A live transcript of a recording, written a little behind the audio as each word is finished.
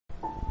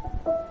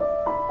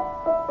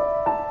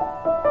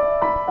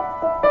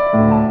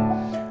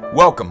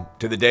Welcome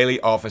to the Daily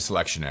Office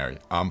Lectionary.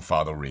 I'm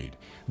Father Reed.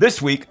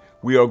 This week,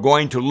 we are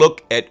going to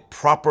look at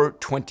Proper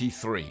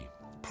 23.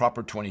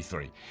 Proper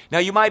 23. Now,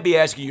 you might be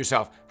asking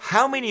yourself,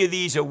 how many of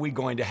these are we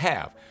going to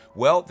have?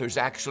 Well, there's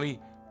actually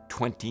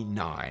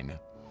 29.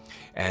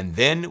 And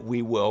then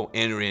we will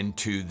enter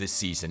into the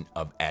season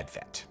of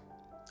Advent.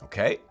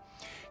 Okay?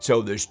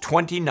 So there's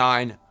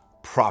 29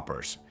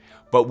 propers.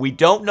 But we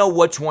don't know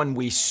which one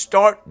we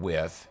start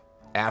with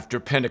after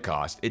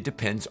Pentecost. It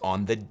depends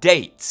on the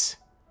dates.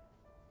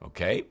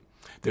 Okay?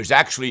 There's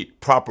actually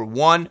proper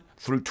 1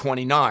 through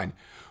 29,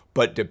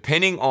 but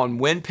depending on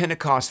when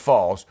Pentecost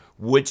falls,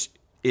 which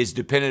is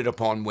dependent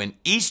upon when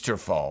Easter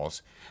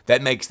falls,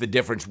 that makes the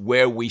difference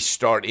where we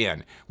start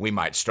in. We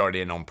might start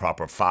in on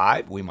proper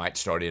 5, we might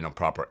start in on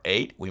proper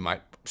 8, we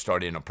might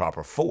start in on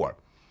proper 4.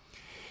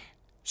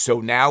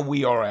 So now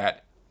we are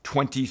at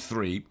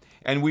 23,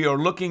 and we are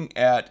looking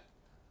at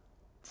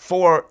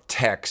 4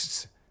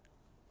 texts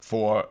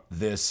for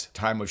this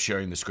time of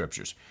sharing the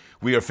scriptures.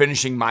 We are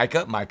finishing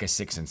Micah, Micah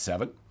 6 and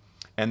 7,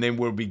 and then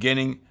we're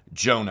beginning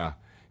Jonah,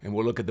 and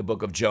we'll look at the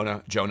book of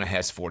Jonah. Jonah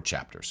has 4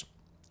 chapters.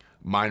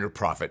 Minor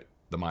prophet,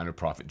 the minor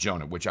prophet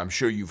Jonah, which I'm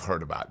sure you've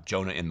heard about,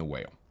 Jonah in the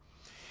whale.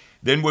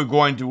 Then we're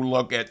going to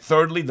look at,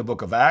 thirdly, the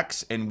book of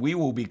Acts, and we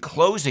will be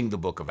closing the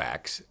book of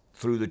Acts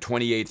through the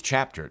 28th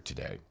chapter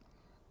today.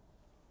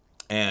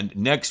 And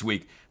next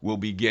week, we'll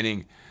be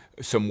beginning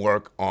some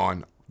work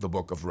on the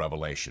book of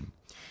Revelation.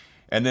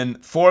 And then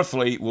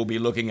fourthly, we'll be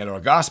looking at our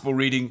gospel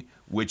reading,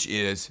 which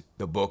is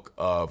the book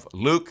of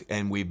Luke,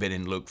 and we've been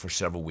in Luke for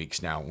several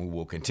weeks now. We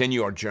will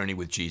continue our journey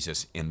with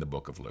Jesus in the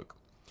book of Luke.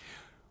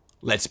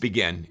 Let's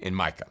begin in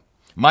Micah.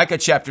 Micah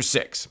chapter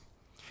 6.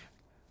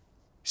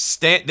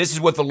 This is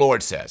what the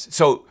Lord says.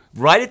 So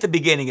right at the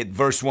beginning at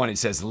verse 1, it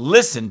says,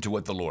 listen to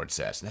what the Lord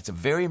says. And that's a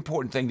very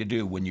important thing to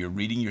do when you're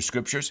reading your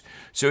scriptures.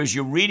 So as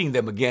you're reading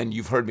them, again,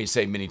 you've heard me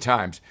say many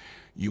times,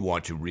 you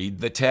want to read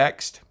the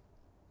text.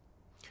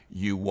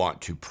 You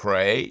want to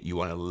pray. You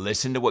want to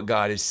listen to what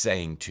God is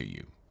saying to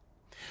you.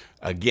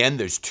 Again,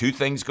 there's 2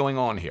 things going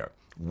on here.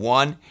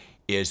 One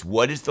is,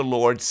 what is the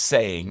Lord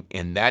saying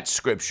in that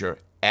scripture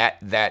at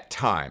that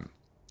time?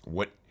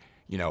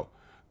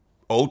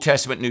 Old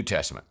Testament, New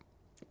Testament,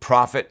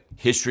 prophet,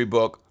 history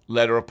book,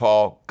 letter of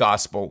Paul,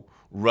 gospel,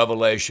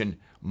 Revelation,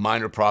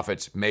 minor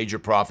prophets, major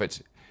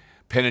prophets,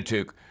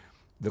 Pentateuch.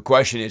 The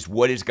question is,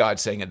 what is God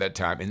saying at that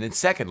time? And then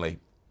secondly,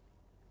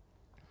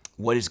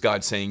 what is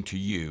God saying to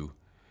you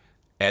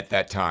at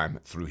that time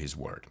through his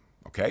word?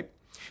 Okay?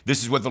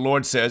 This is what the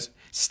Lord says.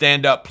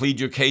 Stand up, plead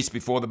your case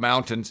before the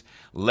mountains.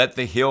 Let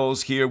the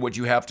hills hear what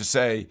you have to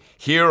say.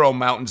 Hear, O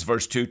mountains,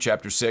 verse 2,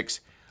 chapter 6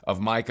 of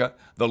Micah,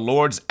 the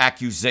Lord's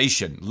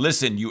accusation.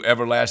 Listen, you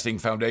everlasting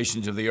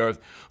foundations of the earth,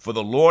 for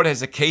the Lord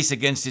has a case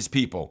against his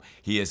people.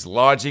 He is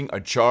lodging a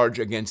charge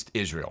against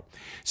Israel.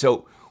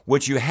 So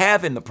what you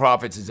have in the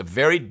prophets is a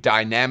very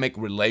dynamic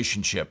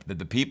relationship that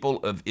the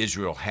people of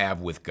Israel have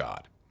with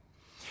God.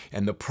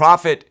 And the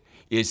prophet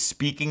is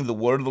speaking the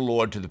word of the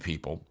Lord to the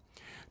people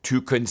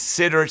to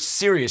consider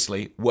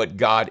seriously what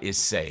God is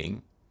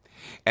saying.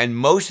 And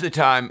most of the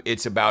time,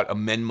 it's about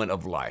amendment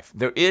of life.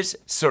 There is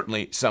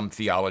certainly some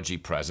theology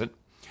present,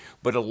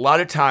 but a lot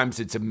of times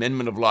it's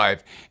amendment of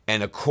life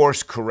and a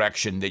course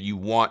correction that you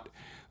want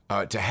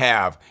to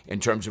have in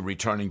terms of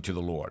returning to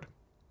the Lord.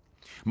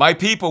 My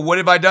people, what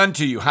have I done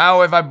to you?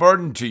 How have I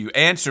burdened to you?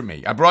 Answer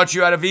me. I brought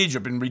you out of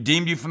Egypt and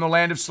redeemed you from the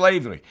land of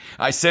slavery.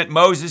 I sent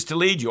Moses to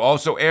lead you,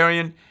 also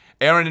Aaron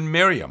and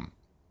Miriam.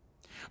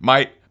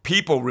 My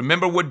people,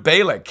 remember what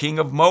Balak, king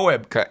of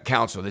Moab,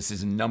 counseled. This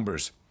is in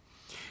Numbers.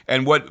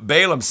 And what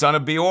Balaam, son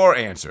of Beor,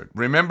 answered.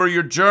 Remember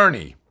your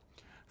journey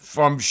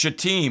from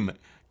Shittim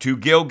to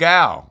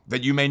Gilgal,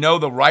 that you may know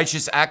the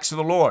righteous acts of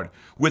the Lord.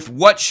 With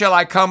what shall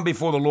I come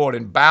before the Lord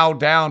and bow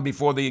down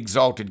before the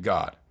exalted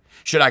God?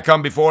 Should I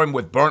come before him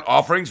with burnt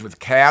offerings, with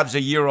calves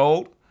a year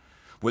old?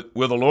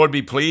 Will the Lord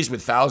be pleased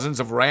with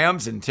thousands of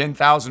rams and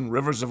 10,000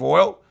 rivers of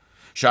oil?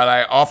 Shall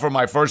I offer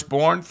my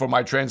firstborn for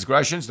my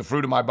transgressions, the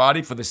fruit of my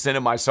body for the sin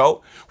of my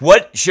soul?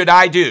 What should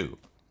I do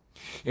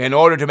in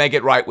order to make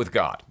it right with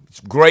God? It's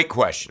a great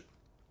question.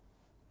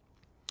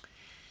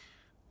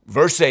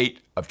 Verse 8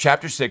 of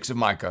chapter 6 of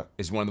Micah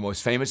is one of the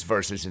most famous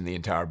verses in the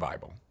entire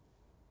Bible.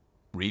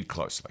 Read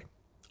closely.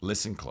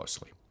 Listen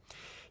closely.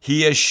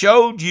 He has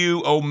showed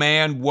you, O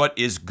man, what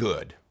is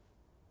good.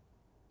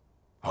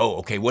 Oh,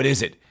 okay, what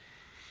is it?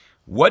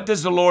 What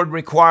does the Lord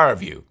require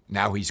of you?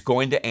 Now he's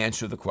going to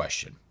answer the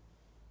question.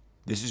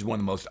 This is one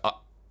of the most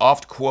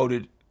oft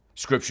quoted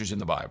scriptures in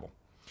the Bible.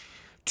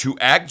 To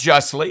act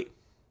justly,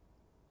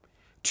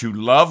 to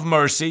love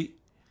mercy,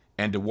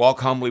 and to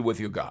walk humbly with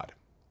your God.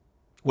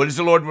 What does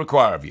the Lord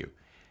require of you?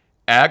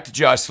 Act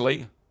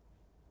justly,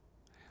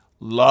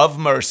 love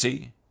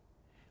mercy,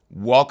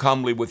 walk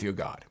humbly with your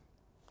God.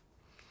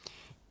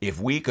 If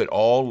we could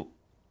all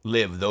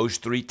live those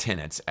 3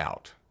 tenets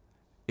out,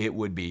 it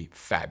would be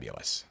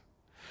fabulous.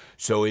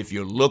 So if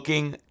you're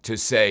looking to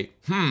say,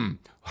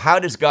 how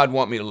does God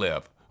want me to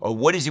live? Or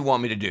what does he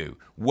want me to do?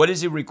 What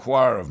does he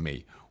require of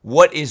me?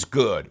 What is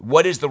good?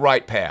 What is the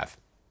right path?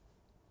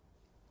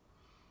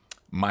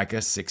 Micah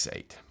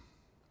 6:8.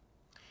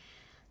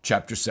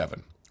 Chapter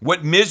 7.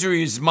 What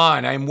misery is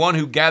mine? I am one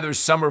who gathers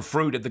summer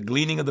fruit at the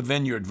gleaning of the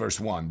vineyard, verse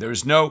 1. There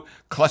is no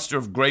cluster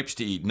of grapes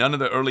to eat, none of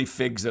the early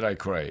figs that I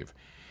crave.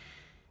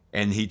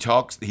 And he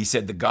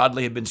said, the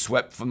godly have been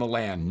swept from the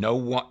land. No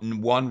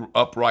one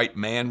upright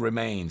man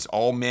remains.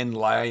 All men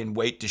lie in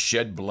wait to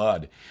shed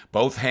blood.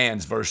 Both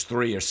hands, verse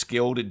 3, are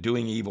skilled at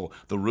doing evil.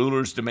 The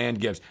rulers demand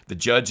gifts. The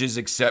judges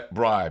accept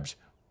bribes.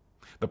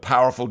 The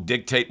powerful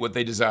dictate what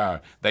they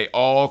desire. They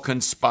all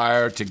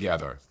conspire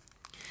together.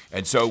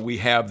 And so we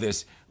have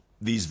these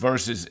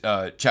verses,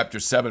 chapter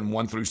 7,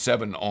 1 through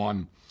 7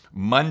 on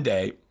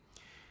Monday.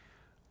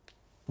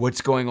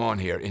 What's going on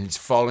here? And it's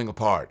falling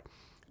apart.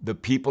 The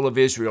people of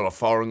Israel are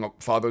falling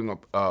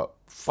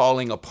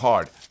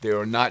apart. They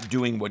are not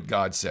doing what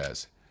God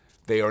says.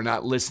 They are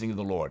not listening to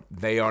the Lord.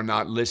 They are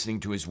not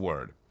listening to his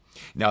word.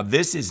 Now,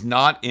 this is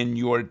not in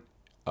your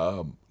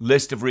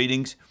list of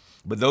readings,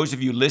 but those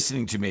of you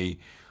listening to me,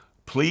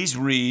 please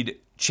read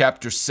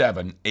chapter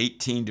 7,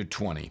 18 to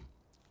 20.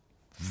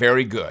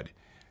 Very good.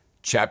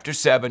 Chapter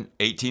 7,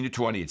 18 to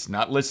 20. It's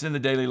not listed in the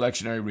daily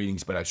lectionary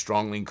readings, but I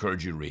strongly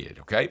encourage you to read it,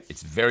 okay?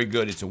 It's very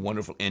good. It's a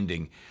wonderful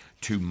ending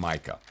to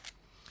Micah.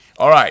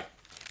 All right,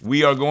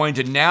 we are going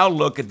to now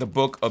look at the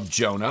book of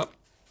Jonah.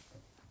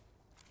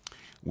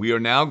 We are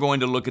now going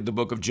to look at the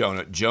book of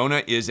Jonah.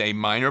 Jonah is a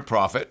minor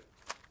prophet,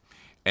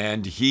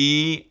 and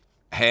he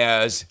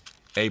has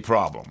a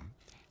problem.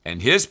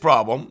 And his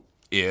problem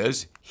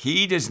is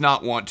he does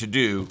not want to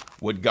do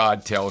what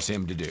God tells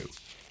him to do.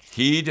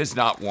 He does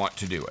not want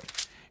to do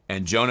it.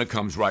 And Jonah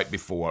comes right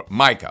before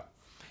Micah,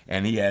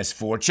 and he has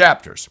 4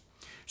 chapters.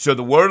 So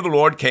the word of the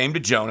Lord came to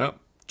Jonah,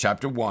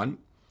 chapter 1,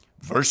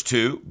 verse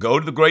 2, go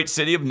to the great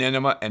city of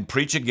Nineveh and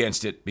preach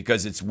against it,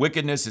 because its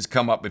wickedness has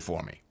come up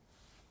before me.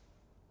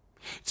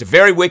 It's a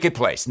very wicked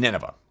place,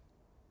 Nineveh.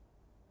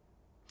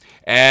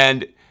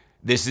 And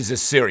this is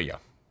Assyria,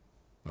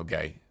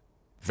 okay?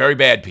 Very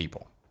bad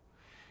people.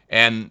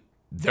 And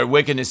their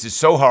wickedness is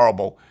so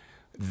horrible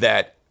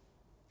that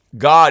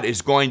God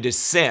is going to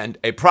send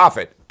a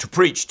prophet to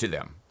preach to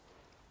them,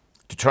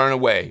 to turn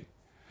away.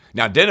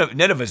 Now,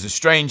 Nineveh is a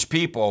strange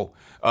people,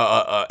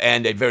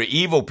 and a very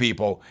evil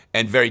people,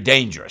 and very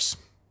dangerous.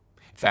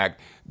 In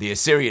fact, the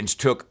Assyrians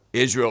took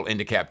Israel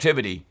into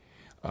captivity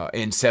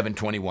in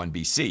 721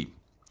 BC.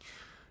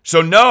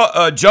 So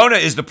Jonah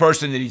is the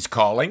person that he's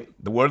calling.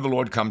 The word of the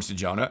Lord comes to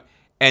Jonah,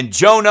 and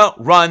Jonah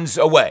runs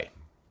away.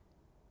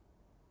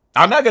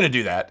 I'm not going to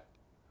do that.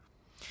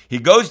 He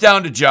goes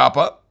down to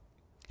Joppa.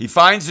 He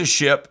finds a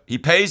ship. He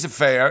pays a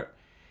fare.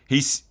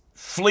 He's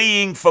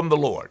fleeing from the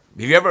Lord.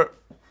 Have you ever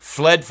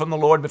fled from the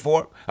Lord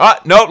before?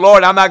 No,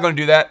 Lord, I'm not going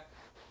to do that.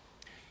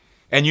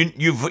 And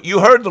you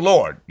heard the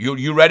Lord.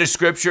 You read a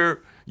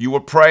scripture. You were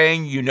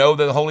praying. You know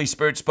that the Holy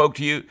Spirit spoke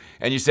to you.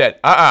 And you said,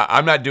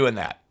 I'm not doing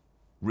that.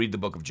 Read the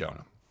book of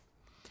Jonah.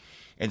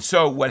 And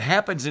so what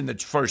happens in the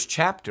first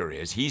chapter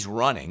is he's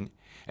running.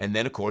 And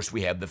then, of course,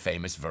 we have the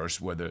famous verse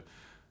where the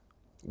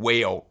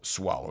whale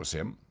swallows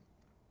him.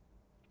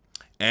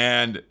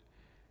 And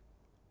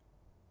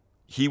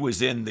he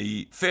was in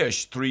the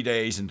fish 3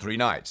 days and 3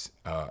 nights.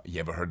 You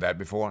ever heard that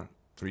before?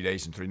 3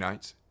 days and 3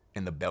 nights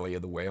in the belly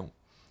of the whale?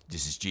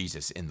 This is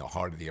Jesus in the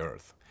heart of the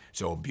earth.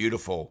 So a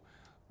beautiful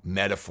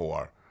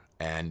metaphor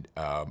and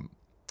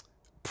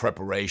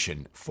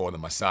preparation for the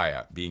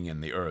Messiah being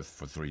in the earth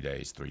for 3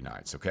 days, 3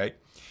 nights, okay?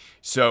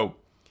 So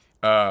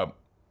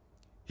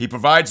he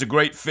provides a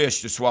great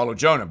fish to swallow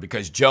Jonah,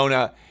 because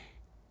Jonah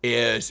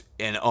is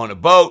on a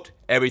boat.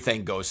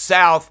 Everything goes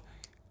south.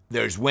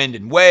 There's wind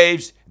and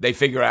waves. They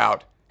figure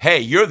out, hey,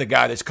 you're the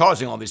guy that's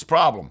causing all this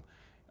problem.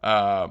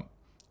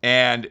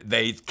 And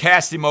they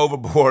cast him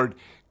overboard,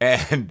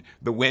 and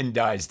the wind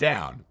dies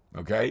down,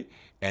 okay?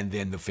 And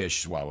then the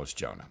fish swallows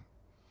Jonah.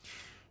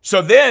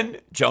 So then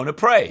Jonah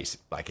prays,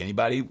 like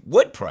anybody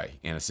would pray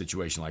in a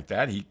situation like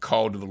that. He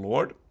called to the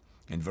Lord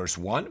in verse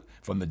 1,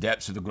 from the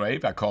depths of the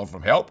grave, I called for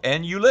help,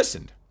 and you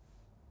listened.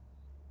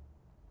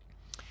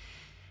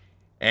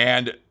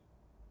 And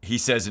he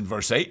says in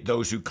verse 8,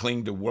 those who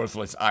cling to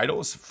worthless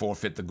idols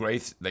forfeit the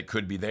grace that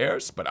could be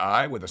theirs, but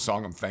I, with a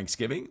song of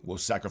thanksgiving, will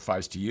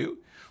sacrifice to you.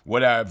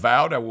 What I have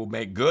vowed I will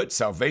make good.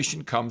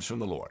 Salvation comes from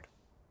the Lord.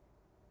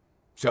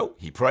 So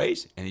he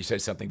prays, and he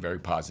says something very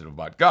positive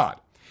about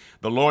God.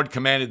 The Lord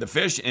commanded the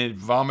fish, and it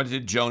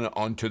vomited Jonah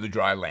onto the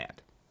dry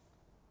land.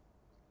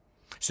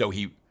 So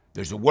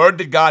there's a word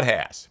that God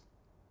has.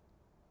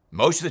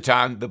 Most of the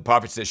time, the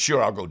prophet says,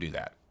 sure, I'll go do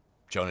that.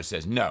 Jonah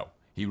says, no.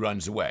 He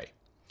runs away.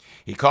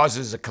 He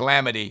causes a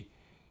calamity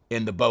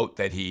in the boat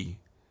that he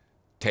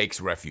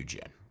takes refuge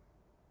in.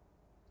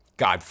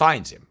 God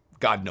finds him.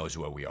 God knows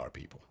where we are,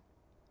 people.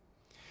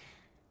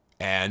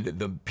 And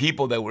the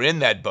people that were in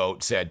that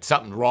boat said,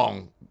 something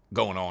wrong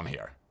going on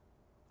here.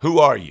 Who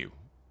are you?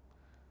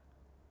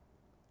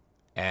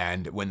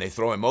 And when they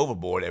throw him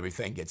overboard,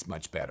 everything gets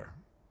much better.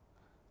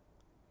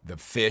 The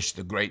fish,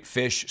 the great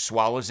fish,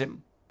 swallows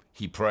him.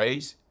 He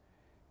prays.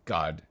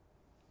 God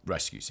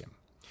rescues him.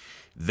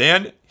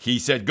 Then he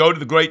said, go to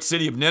the great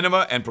city of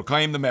Nineveh and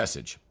proclaim the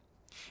message.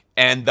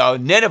 And the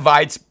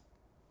Ninevites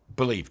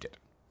believed it.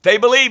 They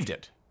believed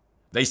it.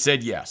 They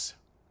said yes.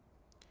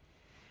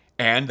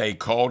 And they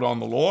called on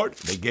the Lord.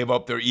 They gave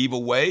up their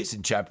evil ways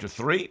in chapter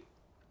 3.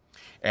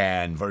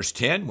 And verse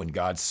 10, when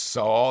God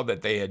saw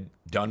that they had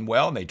done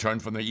well and they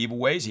turned from their evil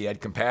ways, he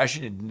had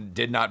compassion and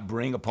did not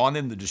bring upon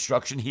them the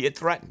destruction he had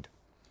threatened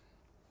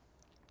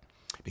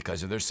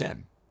because of their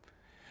sin.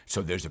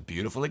 So there's a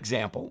beautiful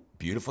example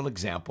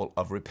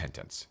of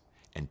repentance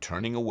and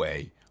turning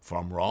away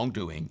from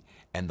wrongdoing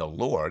and the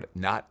Lord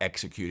not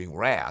executing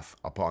wrath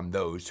upon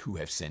those who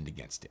have sinned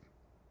against him.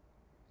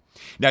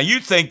 Now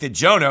you'd think that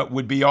Jonah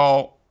would be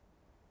all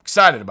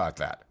excited about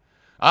that.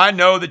 I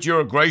know that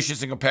you're a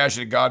gracious and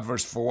compassionate God,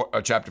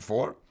 chapter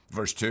 4,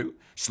 verse 2,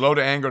 slow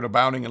to anger and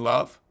abounding in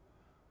love.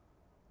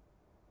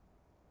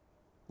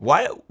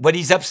 Why? But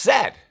he's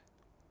upset.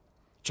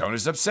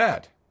 Jonah's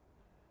upset.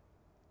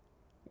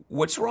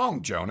 What's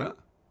wrong, Jonah?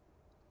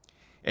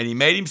 And he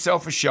made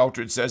himself a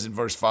shelter, it says in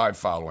verse 5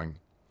 following.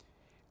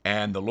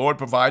 And the Lord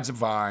provides a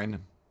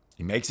vine.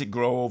 He makes it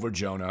grow over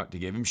Jonah to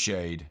give him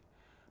shade.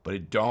 But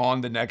at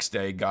dawn the next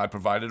day, God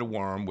provided a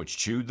worm which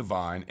chewed the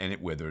vine, and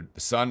it withered. The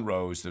sun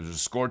rose. There was a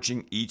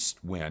scorching east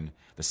wind.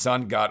 The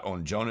sun got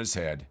on Jonah's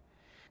head.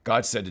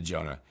 God said to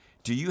Jonah,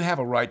 do you have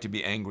a right to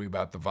be angry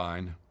about the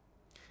vine?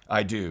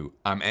 I do.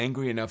 I'm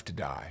angry enough to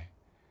die.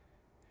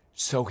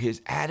 So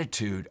his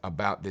attitude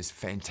about this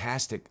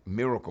fantastic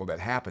miracle that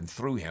happened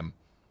through him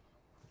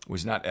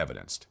was not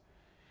evidenced.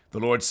 The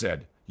Lord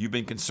said, you've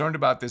been concerned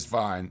about this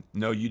vine,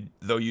 though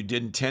you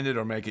didn't tend it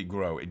or make it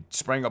grow. It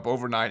sprang up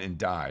overnight and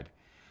died.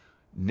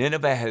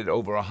 Nineveh had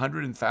over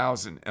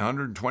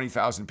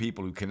 120,000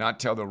 people who cannot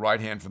tell their right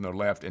hand from their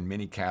left and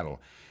many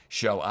cattle.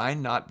 Shall I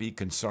not be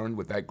concerned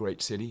with that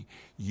great city?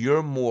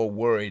 You're more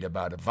worried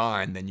about a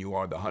vine than you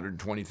are the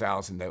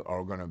 120,000 that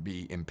are going to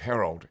be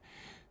imperiled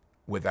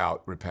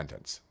without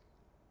repentance.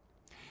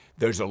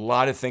 There's a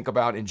lot to think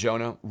about in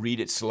Jonah. Read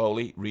it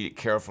slowly, read it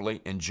carefully,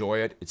 enjoy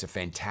it. It's a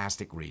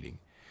fantastic reading.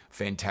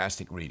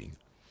 Fantastic reading.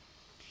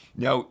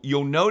 Now,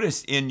 you'll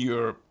notice in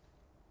your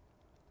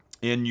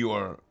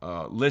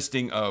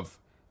listing of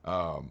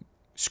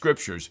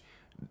scriptures,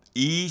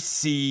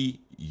 Ecclus,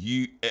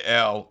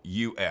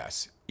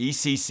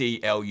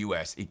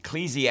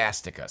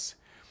 Ecclesiasticus.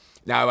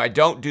 Now, I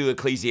don't do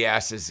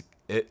Ecclesiasticus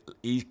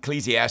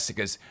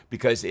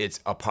because it's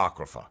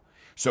Apocrypha.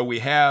 So we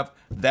have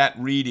that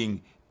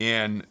reading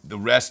in the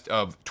rest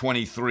of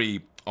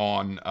 23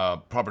 on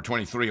proper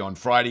 23 on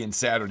Friday and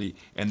Saturday,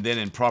 and then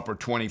in proper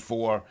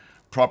 24,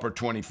 proper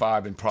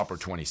 25, and proper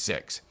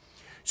 26.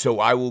 So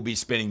I will be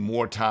spending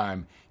more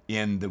time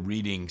in the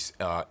readings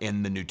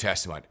in the New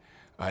Testament,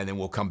 and then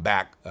we'll come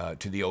back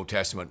to the Old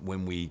Testament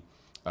when we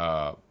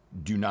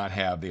do not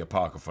have the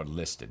Apocrypha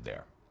listed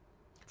there,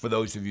 for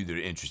those of you that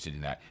are interested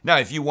in that. Now,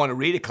 if you want to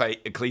read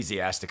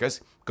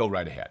Ecclesiasticus, go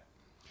right ahead.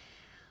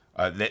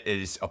 That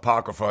is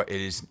Apocrypha.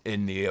 It is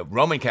in the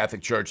Roman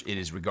Catholic Church, it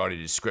is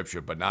regarded as Scripture,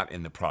 but not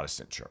in the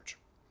Protestant Church.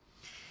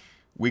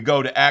 We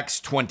go to Acts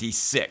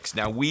 26.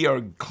 Now, we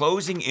are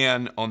closing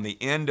in on the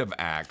end of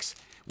Acts.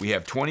 We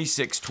have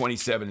 26,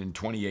 27, and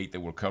 28 that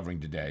we're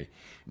covering today.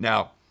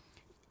 Now,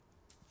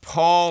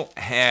 Paul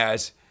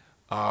has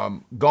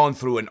gone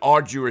through an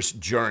arduous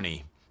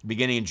journey,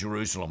 beginning in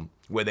Jerusalem,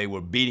 where they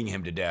were beating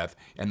him to death,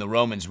 and the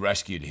Romans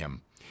rescued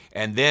him.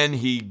 And then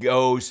he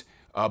goes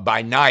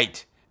by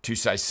night to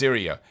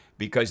Caesarea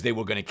because they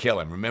were going to kill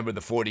him. Remember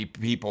the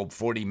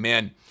 40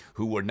 men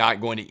who were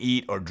not going to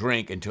eat or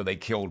drink until they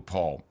killed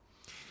Paul.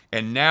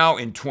 And now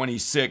in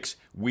 26,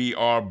 we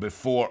are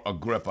before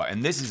Agrippa.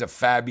 And this is a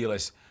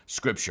fabulous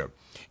scripture.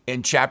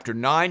 In chapter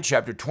 9,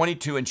 chapter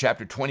 22, and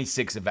chapter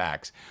 26 of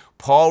Acts,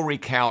 Paul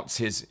recounts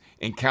his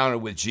encounter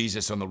with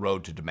Jesus on the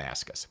road to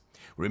Damascus.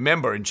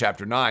 Remember, in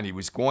chapter 9, he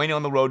was going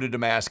on the road to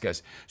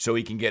Damascus so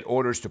he can get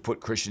orders to put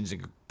Christians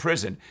in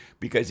prison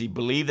because he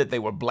believed that they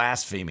were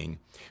blaspheming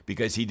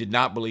because he did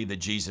not believe that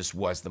Jesus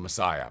was the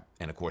Messiah.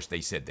 And, of course,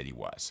 they said that he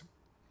was.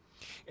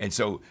 And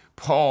so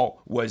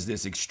Paul was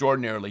this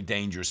extraordinarily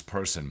dangerous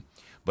person.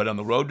 But on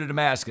the road to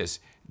Damascus,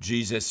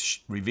 Jesus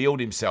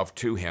revealed himself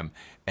to him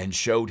and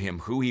showed him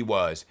who he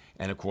was.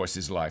 And, of course,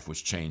 his life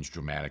was changed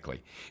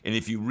dramatically. And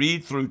if you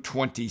read through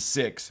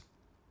 26,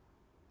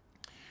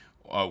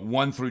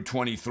 1 through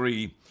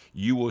 23,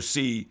 you will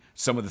see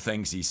some of the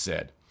things he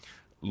said.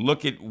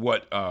 Look at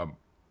what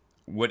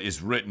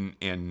is written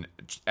in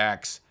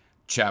Acts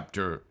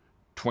chapter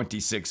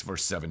 26,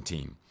 verse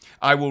 17.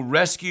 I will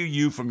rescue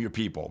you from your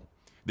people.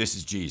 This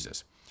is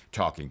Jesus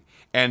talking.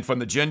 And from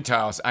the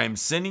Gentiles, I am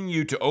sending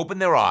you to open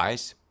their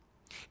eyes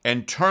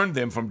and turn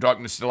them from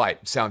darkness to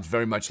light. Sounds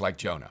very much like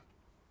Jonah.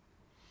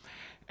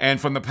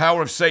 And from the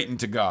power of Satan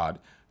to God,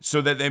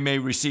 so that they may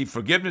receive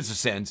forgiveness of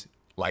sins,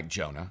 like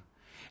Jonah,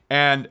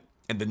 and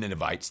the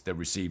Ninevites that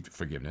received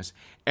forgiveness,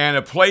 and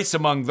a place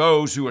among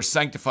those who are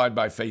sanctified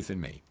by faith in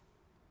me.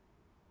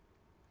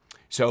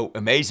 So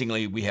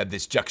amazingly, we have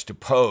this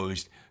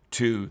juxtaposed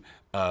to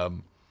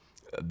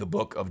the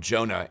book of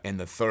Jonah in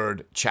the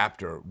 3rd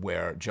chapter,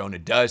 where Jonah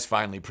does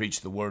finally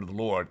preach the word of the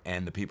Lord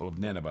and the people of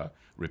Nineveh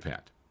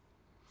repent.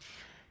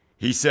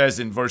 He says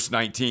in verse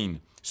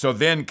 19, "So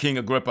then, King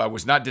Agrippa, I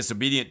was not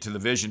disobedient to the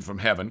vision from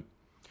heaven,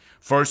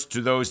 first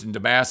to those in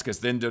Damascus,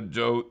 then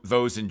to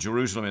those in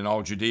Jerusalem and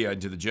all Judea,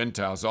 and to the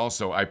Gentiles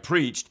also. I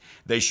preached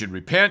they should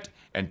repent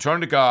and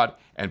turn to God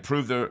and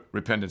prove their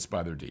repentance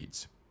by their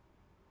deeds."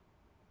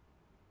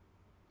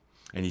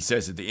 And he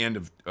says at the end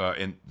of,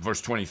 in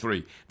verse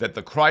 23, that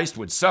the Christ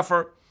would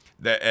suffer,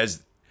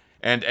 as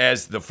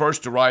the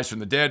first to rise from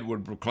the dead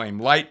would proclaim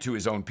light to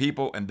his own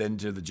people and then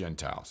to the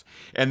Gentiles.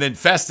 And then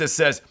Festus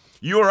says,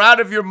 "You are out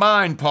of your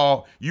mind,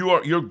 Paul.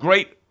 Your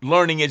great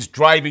learning is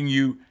driving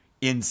you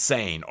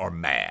insane or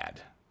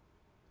mad."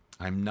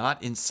 I'm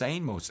not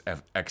insane, most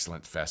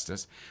excellent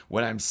Festus.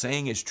 What I'm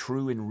saying is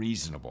true and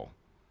reasonable.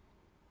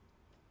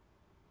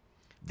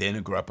 Then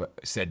Agrippa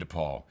said to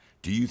Paul,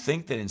 "Do you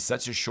think that in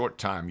such a short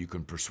time you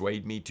can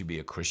persuade me to be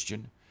a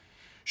Christian?"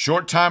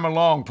 "Short time or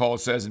long," Paul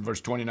says in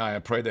verse 29, "I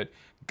pray that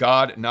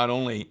God, not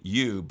only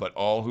you, but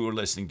all who are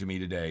listening to me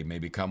today may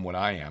become what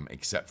I am,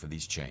 except for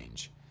these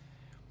chains."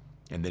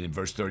 And then in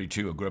verse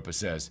 32, Agrippa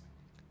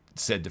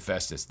said to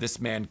Festus, "This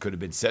man could have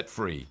been set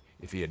free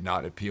if he had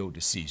not appealed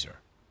to Caesar."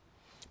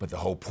 But the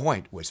whole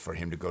point was for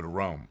him to go to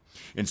Rome.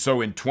 And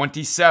so in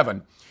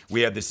 27,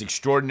 we have this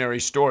extraordinary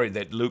story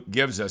that Luke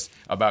gives us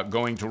about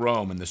going to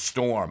Rome and the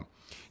storm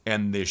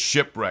and the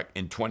shipwreck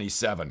in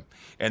 27.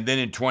 And then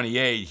in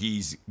 28,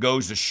 he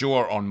goes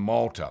ashore on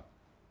Malta.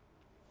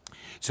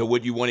 So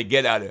what you want to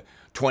get out of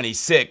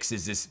 26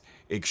 is this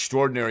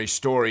extraordinary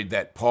story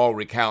that Paul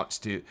recounts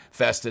to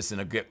Festus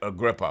and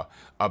Agrippa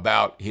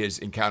about his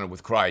encounter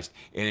with Christ.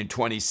 And in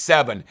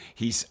 27,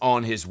 he's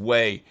on his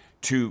way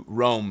to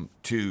Rome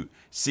to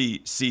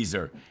see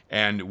Caesar.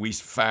 And we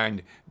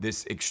find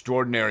this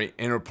extraordinary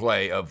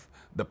interplay of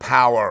the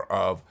power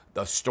of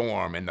the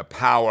storm and the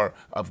power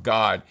of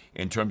God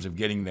in terms of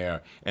getting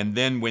there. And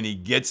then when he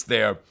gets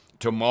there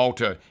to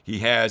Malta, he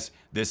has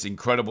this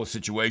incredible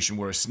situation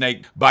where a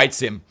snake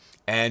bites him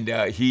and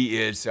he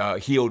is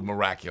healed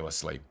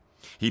miraculously.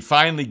 He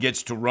finally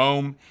gets to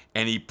Rome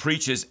and he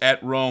preaches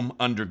at Rome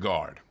under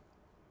guard.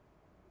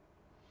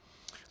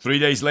 3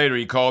 days later,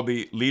 he called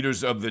the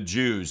leaders of the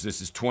Jews.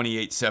 This is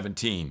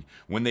 28:17.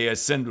 When they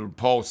assembled,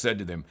 Paul said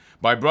to them,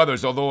 "My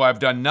brothers, although I've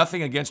done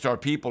nothing against our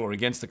people or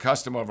against the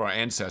custom of our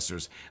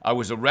ancestors, I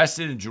was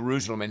arrested in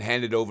Jerusalem and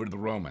handed over to the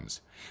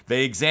Romans.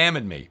 They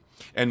examined me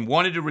and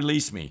wanted to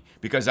release me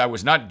because I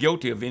was not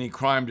guilty of any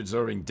crime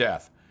deserving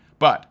death.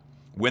 But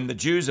when the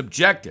Jews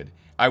objected,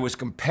 I was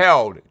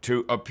compelled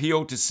to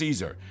appeal to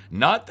Caesar.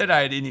 Not that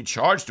I had any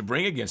charge to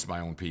bring against my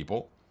own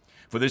people.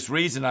 For this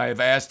reason, I have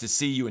asked to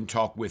see you and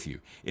talk with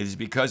you. It is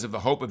because of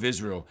the hope of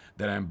Israel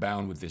that I am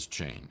bound with this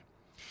chain."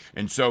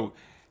 And so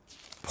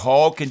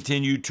Paul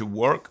continued to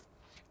work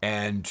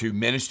and to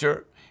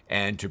minister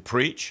and to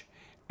preach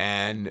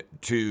and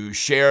to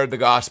share the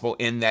gospel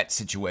in that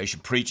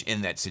situation, preach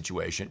in that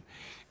situation.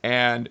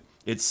 And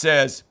it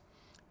says,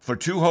 for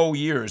 2 whole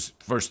years,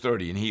 verse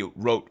 30, and he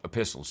wrote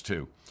epistles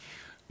too,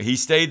 he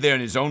stayed there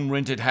in his own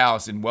rented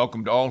house and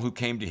welcomed all who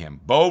came to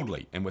him.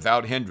 Boldly and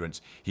without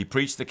hindrance, he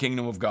preached the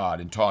kingdom of God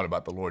and taught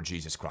about the Lord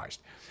Jesus Christ.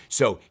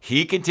 So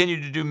he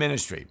continued to do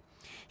ministry.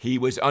 He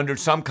was under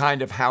some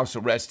kind of house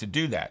arrest to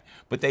do that,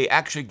 but they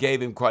actually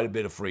gave him quite a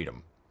bit of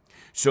freedom.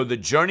 So the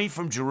journey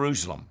from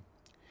Jerusalem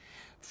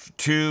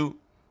to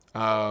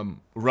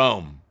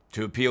Rome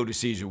to appeal to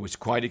Caesar was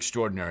quite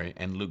extraordinary,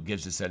 and Luke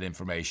gives us that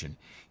information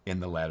in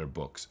the latter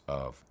books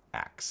of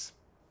Acts.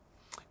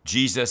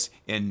 Jesus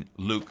in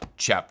Luke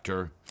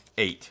chapter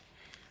 8.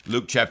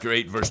 Luke chapter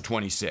 8, verse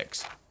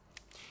 26.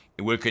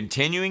 We're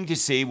continuing to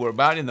see, we're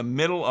about in the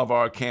middle of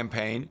our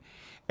campaign,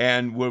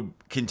 and we're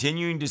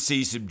continuing to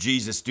see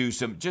Jesus do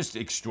some just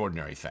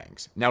extraordinary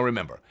things. Now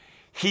remember,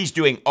 he's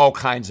doing all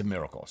kinds of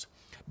miracles.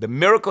 The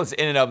miracles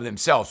in and of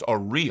themselves are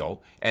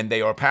real, and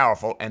they are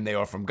powerful, and they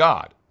are from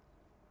God.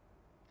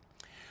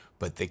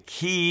 But the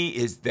key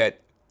is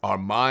that our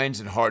minds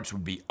and hearts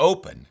would be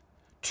open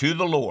to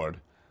the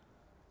Lord,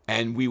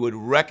 and we would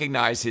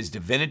recognize his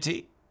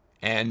divinity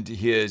and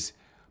his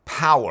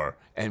power,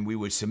 and we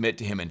would submit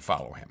to him and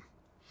follow him.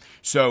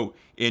 So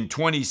in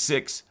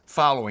 26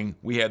 following,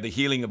 we have the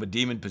healing of a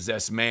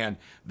demon-possessed man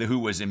who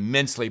was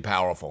immensely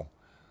powerful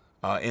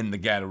in the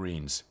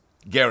Gerasenes,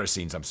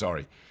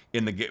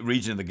 in the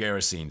region of the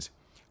Gerasenes,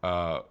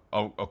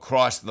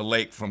 across the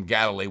lake from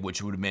Galilee,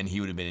 which would have been, he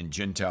would have been in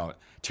Gentile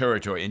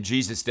territory. And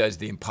Jesus does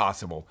the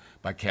impossible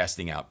by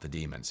casting out the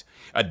demons.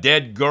 A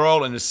dead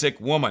girl and a sick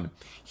woman.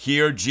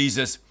 Here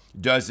Jesus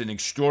does an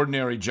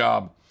extraordinary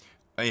job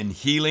in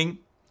healing,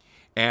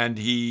 and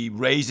he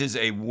raises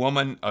a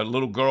woman, a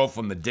little girl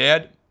from the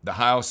dead, the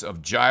house of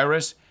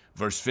Jairus,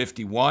 verse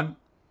 51.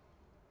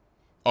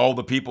 All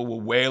the people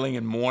were wailing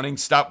and mourning.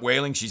 Stop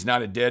wailing, she's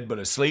not dead but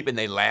asleep, and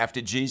they laughed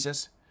at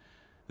Jesus.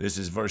 This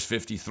is verse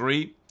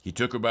 53. He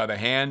took her by the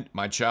hand,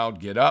 "My child,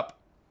 get up,"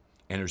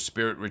 and her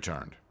spirit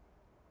returned.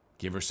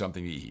 Give her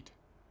something to eat.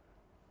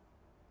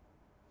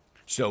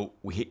 So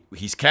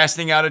he's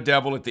casting out a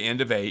devil at the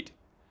end of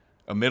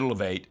middle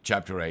of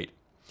chapter 8.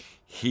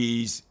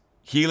 He's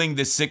healing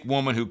this sick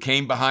woman who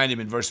came behind him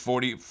in verse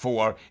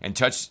 44 and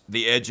touched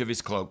the edge of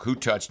his cloak. Who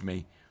touched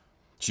me?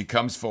 She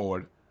comes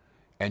forward,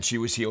 and she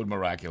was healed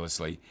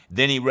miraculously.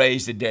 Then he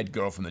raised a dead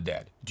girl from the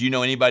dead. Do you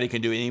know anybody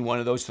can do any one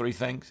of those three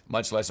things,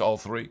 much less all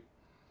three?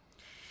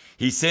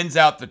 He sends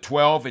out the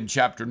 12 in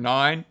chapter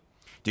 9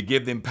 to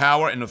give them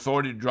power and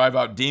authority to drive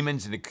out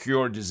demons and to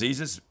cure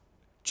diseases.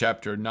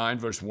 Chapter 9,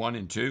 verse 1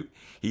 and 2.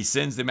 He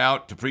sends them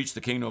out to preach the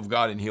kingdom of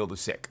God and heal the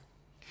sick.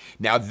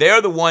 Now,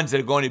 they're the ones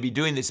that are going to be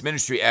doing this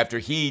ministry after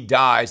he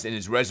dies and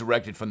is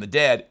resurrected from the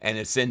dead and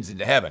ascends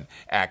into heaven.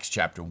 Acts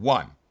chapter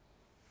 1.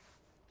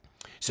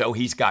 So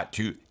he's got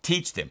to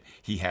teach them.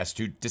 He has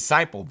to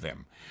disciple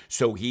them.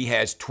 So he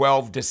has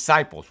 12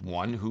 disciples.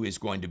 One who is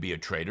going to be a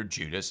traitor,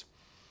 Judas,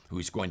 who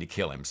is going to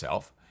kill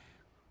himself.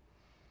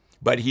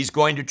 But he's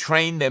going to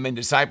train them and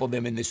disciple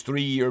them in this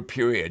 3-year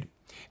period.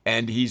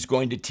 And he's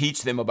going to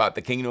teach them about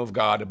the kingdom of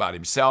God, about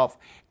himself,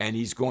 and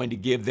he's going to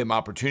give them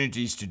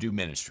opportunities to do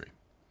ministry.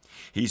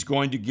 He's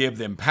going to give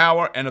them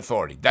power and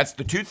authority. That's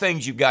the two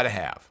things you've got to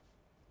have.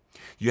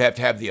 You have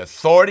to have the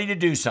authority to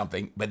do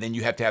something, but then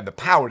you have to have the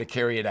power to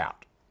carry it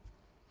out.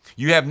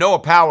 You have no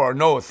power or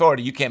no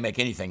authority, you can't make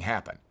anything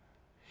happen.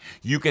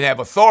 You can have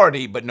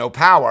authority but no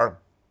power,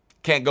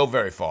 can't go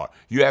very far.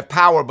 You have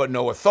power but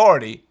no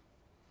authority,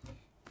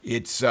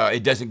 it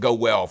doesn't go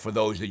well for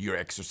those that you're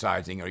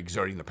exercising or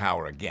exerting the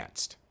power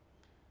against.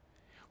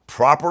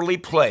 Properly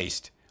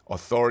placed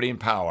authority and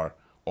power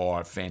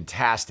are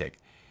fantastic.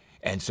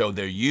 And so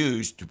they're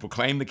used to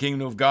proclaim the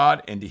kingdom of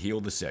God and to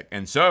heal the sick.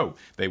 And so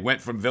they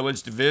went from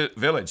village to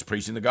village,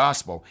 preaching the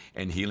gospel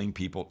and healing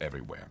people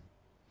everywhere.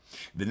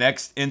 The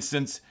next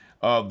instance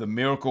of the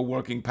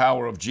miracle-working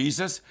power of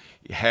Jesus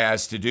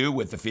has to do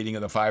with the feeding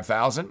of the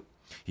 5,000.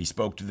 He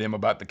spoke to them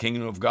about the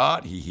kingdom of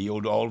God. He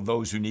healed all of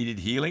those who needed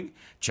healing.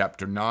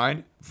 Chapter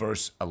 9,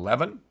 verse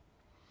 11.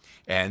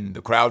 And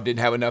the crowd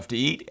didn't have enough to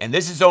eat. And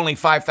this is only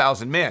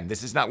 5,000 men.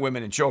 This is not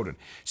women and children.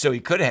 So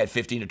he could have had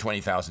 15,000 to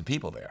 20,000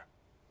 people there.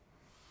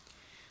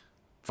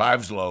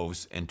 5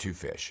 loaves and 2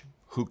 fish.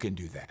 Who can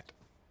do that?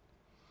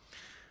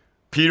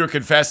 Peter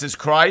confesses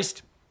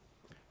Christ.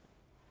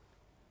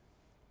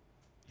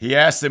 He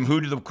asks them, who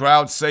do the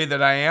crowd say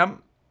that I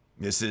am?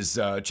 This is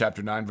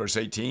chapter 9, verse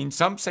 18.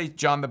 Some say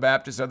John the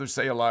Baptist, others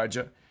say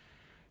Elijah,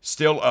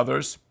 still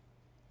others,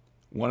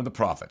 one of the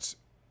prophets.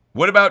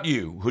 What about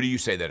you? Who do you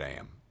say that I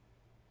am?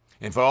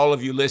 And for all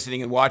of you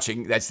listening and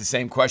watching, that's the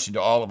same question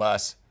to all of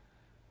us.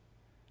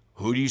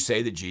 Who do you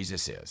say that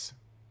Jesus is?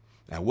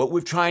 Now, what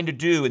we're trying to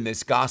do in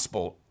this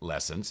gospel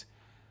lessons,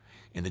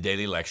 in the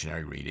daily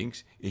lectionary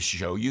readings, is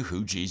show you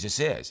who Jesus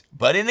is.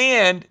 But in the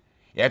end,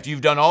 after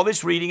you've done all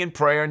this reading and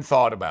prayer and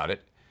thought about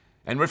it,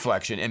 and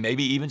reflection, and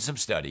maybe even some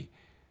study,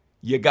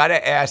 you got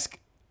to ask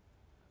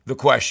the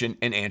question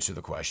and answer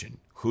the question.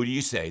 Who do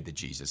you say that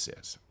Jesus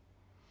is?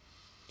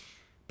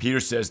 Peter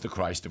says the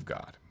Christ of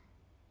God.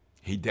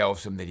 He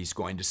tells him that he's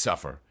going to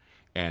suffer,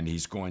 and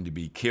he's going to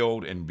be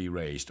killed and be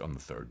raised on the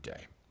 3rd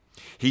day.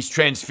 He's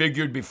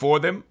transfigured before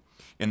them.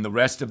 In the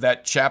rest of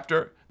that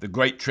chapter, the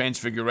great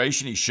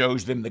transfiguration, he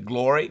shows them the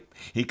glory.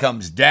 He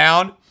comes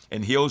down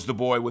and heals the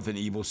boy with an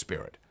evil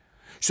spirit.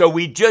 So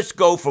we just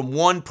go from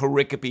one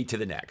pericope to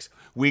the next.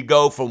 We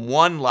go from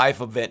one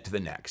life event to the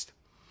next.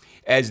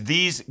 As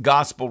these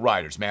gospel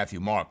writers, Matthew,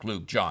 Mark,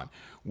 Luke, John,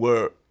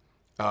 were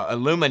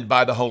illumined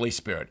by the Holy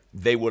Spirit,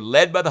 they were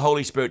led by the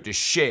Holy Spirit to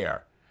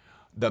share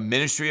the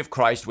ministry of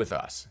Christ with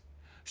us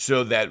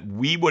so that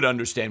we would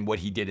understand what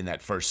he did in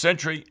that first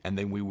century, and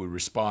then we would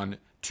respond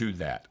to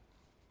that.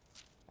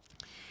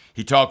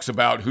 He talks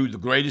about who the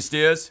greatest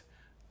is.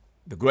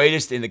 The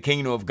greatest in the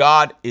kingdom of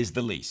God is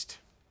the least.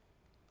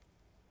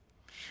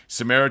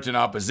 Samaritan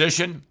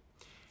opposition,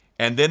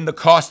 and then the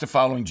cost of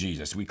following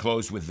Jesus. We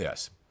close with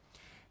this.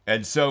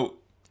 And so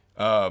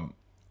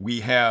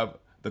we have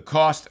the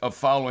cost of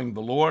following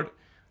the Lord,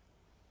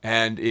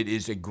 and it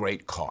is a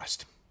great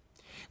cost.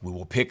 We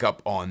will pick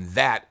up on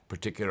that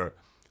particular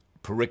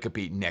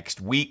pericope next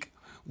week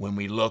when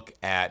we look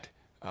at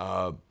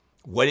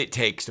what it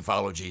takes to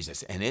follow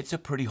Jesus. And it's a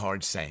pretty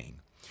hard saying.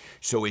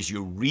 So as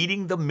you're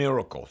reading the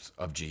miracles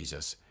of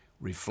Jesus,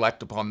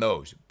 reflect upon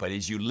those. But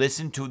as you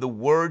listen to the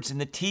words and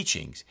the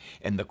teachings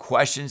and the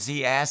questions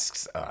he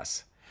asks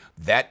us,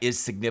 that is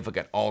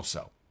significant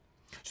also.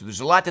 So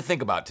there's a lot to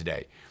think about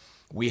today.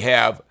 We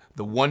have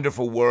the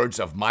wonderful words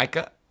of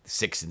Micah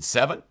 6 and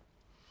 7,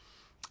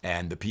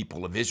 and the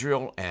people of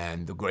Israel,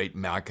 and the great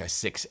Micah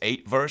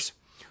 6:8 verse.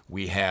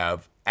 We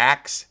have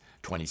Acts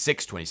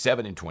 26,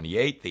 27, and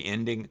 28, the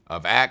ending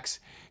of Acts,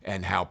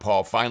 and how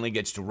Paul finally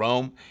gets to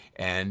Rome,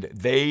 and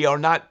they are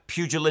not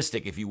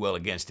pugilistic, if you will,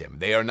 against him.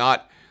 They are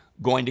not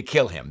going to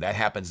kill him. That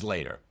happens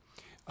later.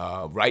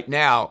 Right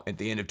now, at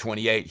the end of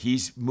 28,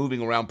 he's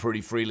moving around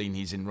pretty freely, and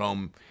he's in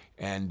Rome,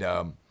 and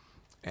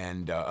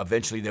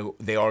eventually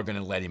they are going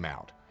to let him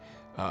out.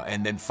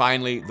 And then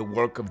finally, the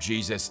work of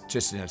Jesus,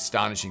 just an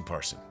astonishing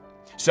person.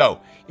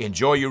 So,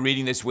 enjoy your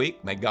reading this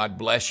week. May God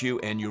bless you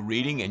and your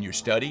reading and your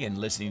study and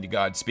listening to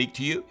God speak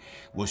to you.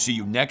 We'll see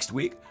you next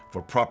week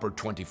for Proper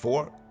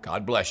 24.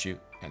 God bless you.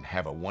 and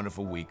have a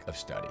wonderful week of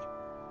study.